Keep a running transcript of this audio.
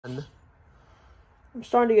I'm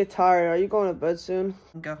starting to get tired. Are you going to bed soon?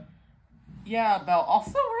 Go. Yeah, Belle.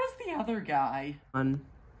 Also, where's the other guy? I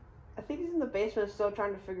think he's in the basement still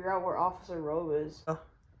trying to figure out where Officer Robe is.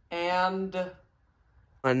 And...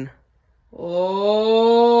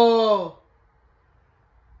 Oh!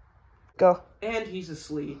 Go. And he's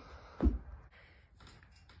asleep.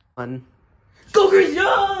 Go crazy!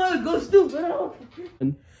 Go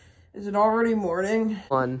stupid! Is it already morning?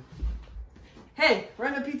 Hey,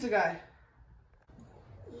 random pizza guy.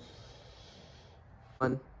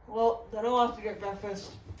 Well, then I'll have to get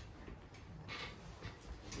breakfast.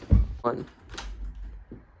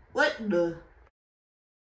 What the?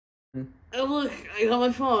 Oh look, I got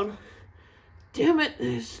my phone. Damn it,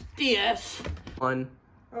 it's DS. Oh, I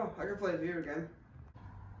can play Wearied again.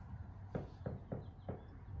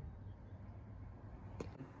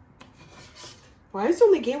 Why is the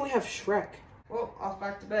only game we have Shrek? Well, off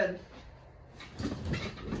back to bed.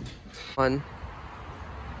 How did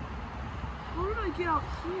I get out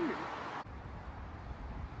here?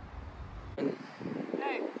 Hey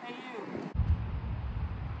you.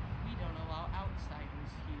 We don't allow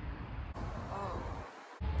outsiders here. Oh.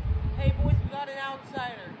 Hey boys, we got an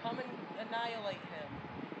outsider. Come and annihilate him.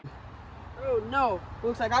 Oh no.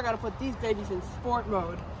 Looks like I gotta put these babies in sport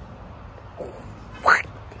mode.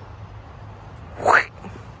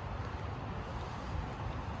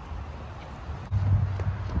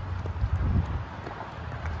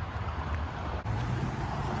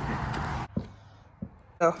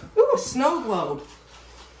 Ooh, a snow globe.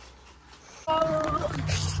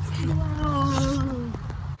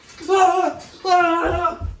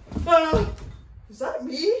 Is that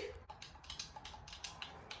me?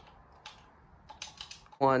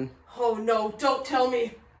 Oh no, don't tell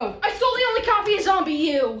me. I stole the only copy of Zombie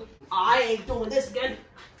U. I ain't doing this again.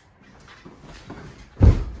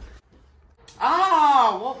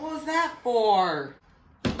 Ah, what was that for?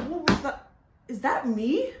 What was that? Is that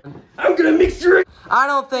me? I'm gonna mix your... I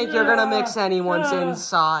don't think you're gonna mix anyone's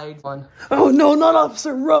inside. Oh no, not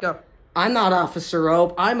Officer Robe. Go. I'm not Officer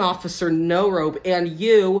Robe. I'm Officer No Robe, and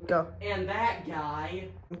you... Go. And that guy...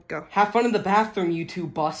 Go. Have fun in the bathroom, you two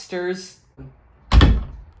busters.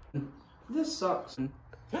 This sucks.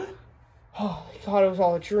 Oh, I thought it was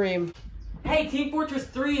all a dream. Hey, Team Fortress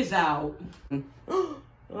 3 is out.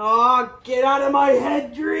 Oh, get out of my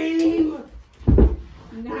head, dream!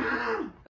 Nah.